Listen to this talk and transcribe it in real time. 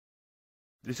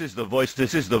This is the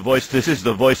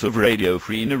voice of Radio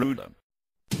Free Neruda.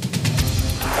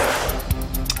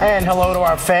 And hello to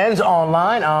our fans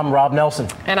online. I'm Rob Nelson.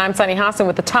 And I'm Sunny Hassan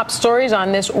with the top stories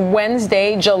on this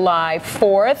Wednesday, July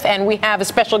 4th. And we have a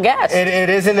special guest. It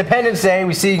is Independence Day. You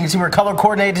can see we're color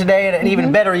coordinated today. And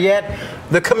even better yet,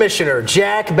 the commissioner,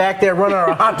 Jack, back there running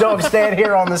our hot dog stand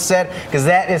here on the set. Because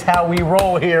that is how we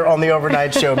roll here on the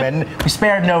Overnight Show, man. We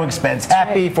spared no expense.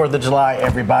 Happy 4th of July,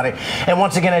 everybody. And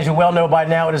once again, as you well know by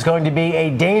now, it is going to be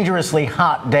a dangerously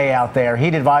hot day out there.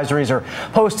 Heat advisories are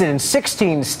posted in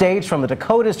 16 states from the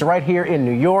Dakotas to right here in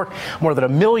New York. More than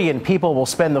 1 million people will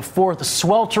spend the 4th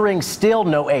sweltering, still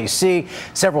no AC.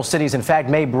 Several cities, in fact,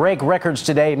 may break records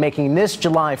today, making this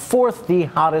July 4th the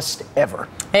hottest ever.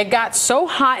 It got so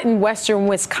hot in western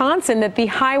Wisconsin that the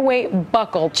highway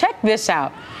buckled. Check this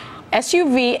out.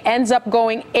 SUV ends up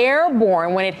going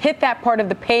airborne when it hit that part of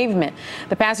the pavement.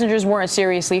 The passengers weren't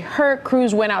seriously hurt.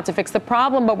 Crews went out to fix the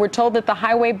problem, but we're told that the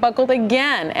highway buckled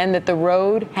again and that the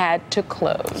road had to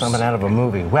close. Something out of a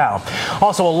movie. Wow.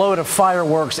 Also, a load of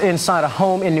fireworks inside a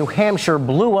home in New Hampshire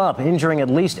blew up, injuring at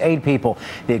least 8 people.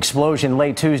 The explosion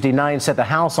late Tuesday night set the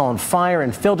house on fire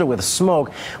and filled it with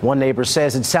smoke. One neighbor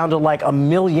says it sounded like 1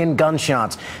 million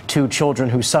gunshots. 2 children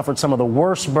who suffered some of the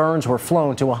worst burns were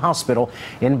flown to a hospital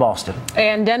in Boston.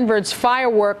 And Denver's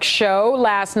fireworks show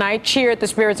last night cheered the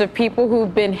spirits of people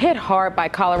who've been hit hard by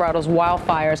Colorado's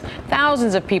wildfires.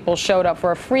 Thousands of people showed up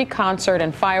for a free concert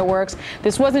and fireworks.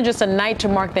 This wasn't just a night to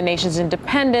mark the nation's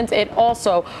independence. It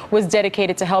also was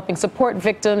dedicated to helping support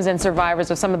victims and survivors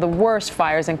of some of the worst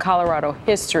fires in Colorado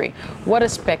history. What a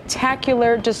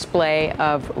spectacular display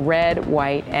of red,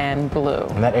 white, and blue.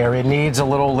 And that area needs a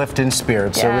little lift in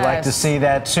spirits, so we like to see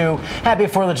that too. Happy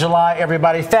 4th of July,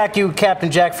 everybody. Thank you,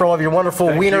 Captain Jack, for all of your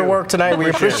wonderful wiener work tonight. We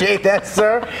appreciate that,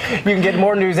 sir. You can get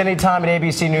more news anytime at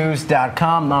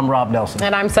abcnews.com. I'm Rob Nelson.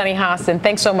 And I'm Sunny Hassan.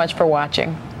 Thanks so much for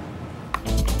watching.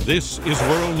 This is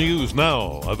World News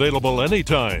Now, available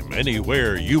anytime,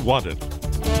 anywhere you want it.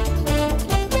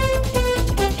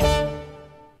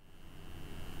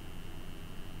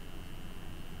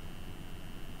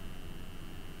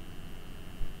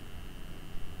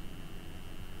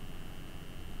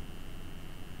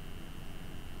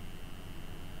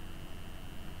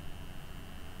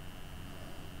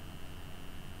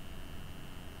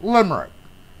 Limerick.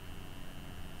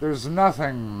 There's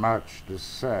nothing much to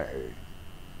say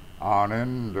on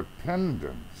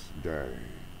Independence Day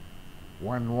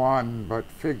when one but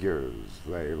figures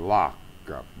they lock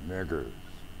up niggers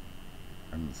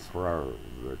and throw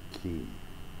the key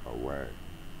away.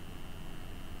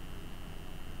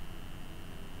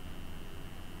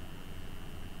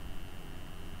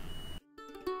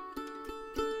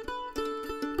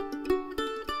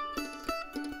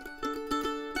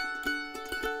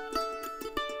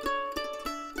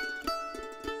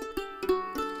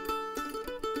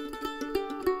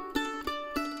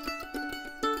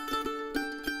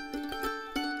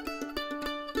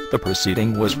 The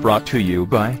proceeding was brought to you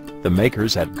by the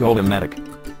makers at Golematic.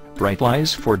 Bright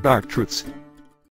lies for dark truths.